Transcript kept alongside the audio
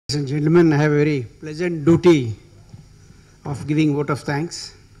Ladies and gentlemen, I have a very pleasant duty of giving vote of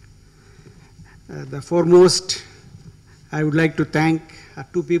thanks. The foremost, I would like to thank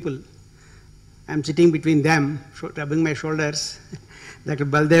two people. I'm sitting between them, rubbing my shoulders, Dr.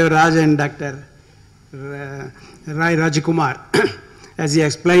 Baldev Raj and Dr. Rai Rajakumar. As he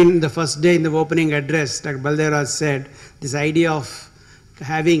explained the first day in the opening address, Dr. Baldev Raj said, this idea of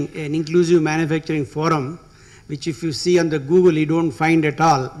having an inclusive manufacturing forum, which if you see on the Google, you don't find at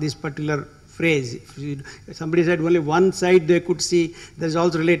all this particular phrase. Somebody said only one side they could see, there's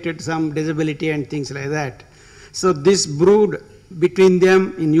also related to some disability and things like that. So this brewed between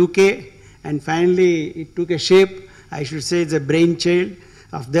them in UK, and finally it took a shape. I should say it's a brainchild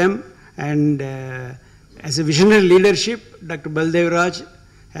of them. And as a visionary leadership, Dr. Baldev Raj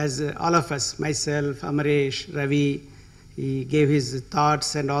has all of us, myself, Amaresh, Ravi, he gave his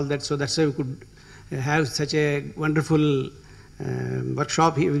thoughts and all that. So that's why we could have such a wonderful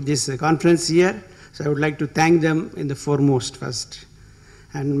workshop here with this conference here. So I would like to thank them in the foremost first.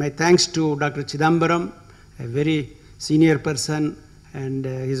 And my thanks to Dr. Chidambaram, a very senior person, and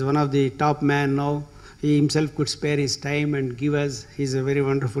he's one of the top men now. He himself could spare his time and give us his a very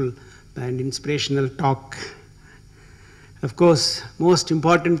wonderful and inspirational talk. Of course, most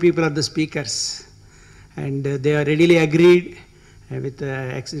important people are the speakers, and they are readily agreed with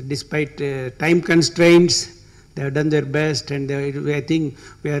despite time constraints. They have done their best, and I think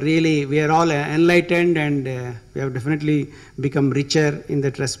we are all enlightened, and we have definitely become richer in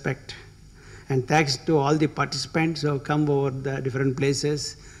that respect. And thanks to all the participants who have come over the different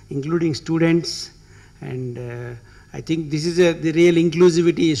places, including students. And I think this is the real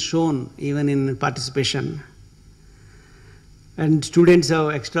inclusivity is shown even in participation. And students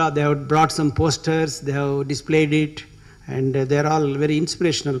have they have brought some posters, they have displayed it, and they're all very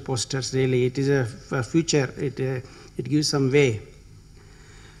inspirational posters really. It is a future, it gives some way.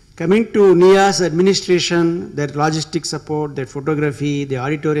 Coming to NIA's administration, their logistic support, their photography, the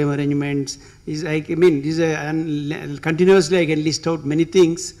auditorium arrangements, is continuously I can list out many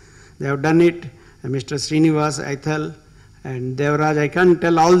things. They have done it. Mr. Srinivas, Aithal, and Devraj. I can't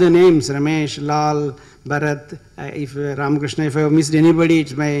tell all the names, Ramesh, Lal, Bharat. If Ramakrishna, if I have missed anybody,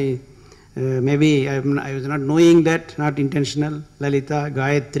 it's my, maybe I was not knowing that, not intentional. Lalita,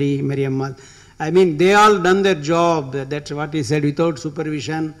 Gayatri, Mariammal. I mean, they all done their job. That's what he said, without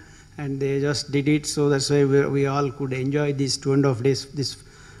supervision, and they just did it. So that's why we all could enjoy these 2.5 days, this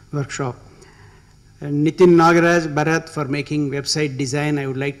workshop. And Nitin Nagaraj, Bharat for making website design. I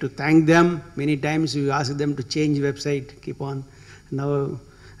would like to thank them. Many times we ask them to change website, keep on. Now,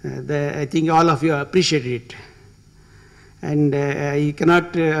 I think all of you appreciate it. And you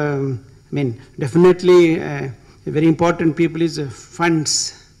cannot, definitely a very important people is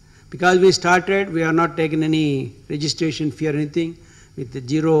funds. Because we started, we have not taken any registration fee or anything. With the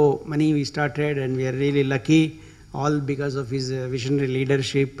zero money we started, and we are really lucky, all because of his visionary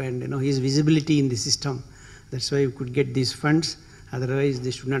leadership and his visibility in the system. That's why we could get these funds. Otherwise,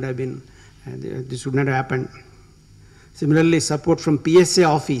 this should not have been, this would not have happened. Similarly, support from PSA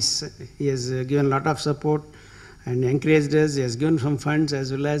office. He has given a lot of support and encouraged us. He has given some funds,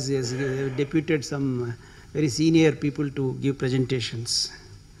 as well as he has deputed some very senior people to give presentations.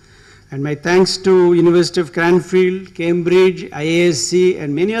 And my thanks to University of Cranfield, Cambridge, IASC,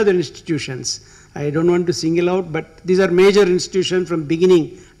 and many other institutions. I don't want to single out, but these are major institutions from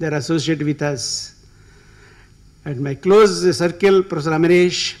beginning. They are associated with us. And my close circle, Professor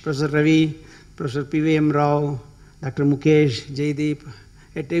Amaresh, Professor Ravi, Professor PVM Rao, Dr. Mukesh, Jaideep,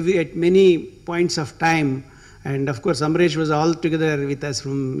 at many points of time. And of course, Amaresh was all together with us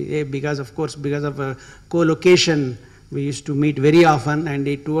because of a co-location. We used to meet very often, and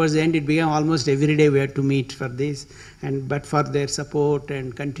towards the end it became almost every day we had to meet for this. But for their support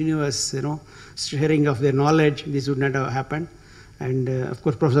and continuous sharing of their knowledge, this would not have happened. And of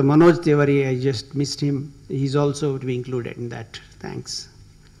course, Professor Manoj Tiwari, I just missed him. He's also to be included in that. Thanks.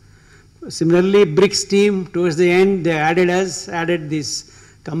 Similarly, BRICS team, towards the end, they added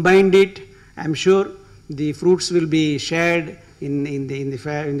this, combined it. I'm sure the fruits will be shared in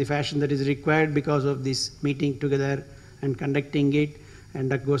the fashion that is required because of this meeting together and conducting it.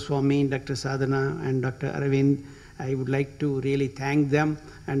 And Dr. Goswami, Dr. Sadhana, and Dr. Aravind, I would like to really thank them.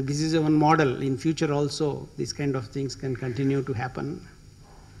 And this is one model. In future also, these kind of things can continue to happen.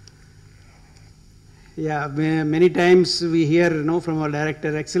 Yeah, many times we hear from our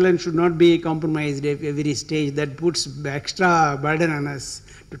director, excellence should not be compromised at every stage. That puts extra burden on us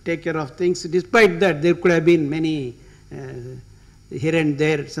to take care of things. Despite that, there could have been many here and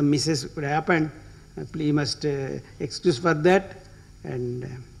there, some misses could happen. Please must excuse for that. And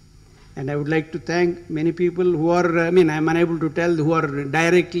And I would like to thank many people who are, I mean, I'm unable to tell, who are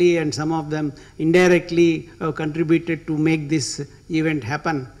directly and some of them indirectly contributed to make this event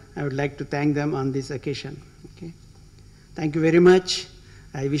happen. I would like to thank them on this occasion. Okay. Thank you very much.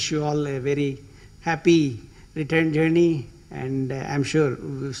 I wish you all a very happy return journey, and I'm sure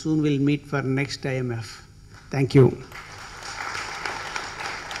we soon will meet for next IMF. Thank you.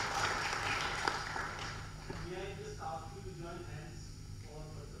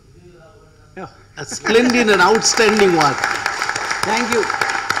 A splendid and outstanding work. Thank you.